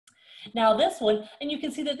Now this one, and you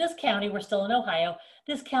can see that this county, we're still in Ohio,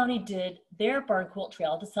 this county did their burn quilt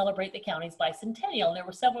trail to celebrate the county's bicentennial. And there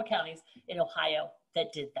were several counties in Ohio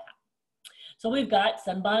that did that. So we've got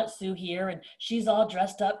Sunbonnet Sue here, and she's all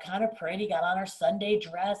dressed up kind of pretty, got on her Sunday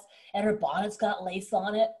dress, and her bonnet's got lace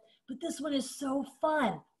on it. But this one is so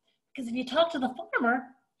fun, because if you talk to the farmer,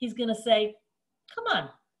 he's gonna say, come on,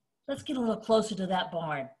 let's get a little closer to that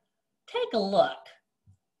barn. Take a look.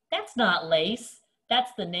 That's not lace.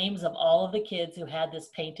 That's the names of all of the kids who had this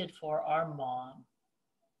painted for our mom.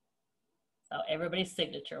 So everybody's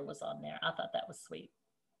signature was on there. I thought that was sweet.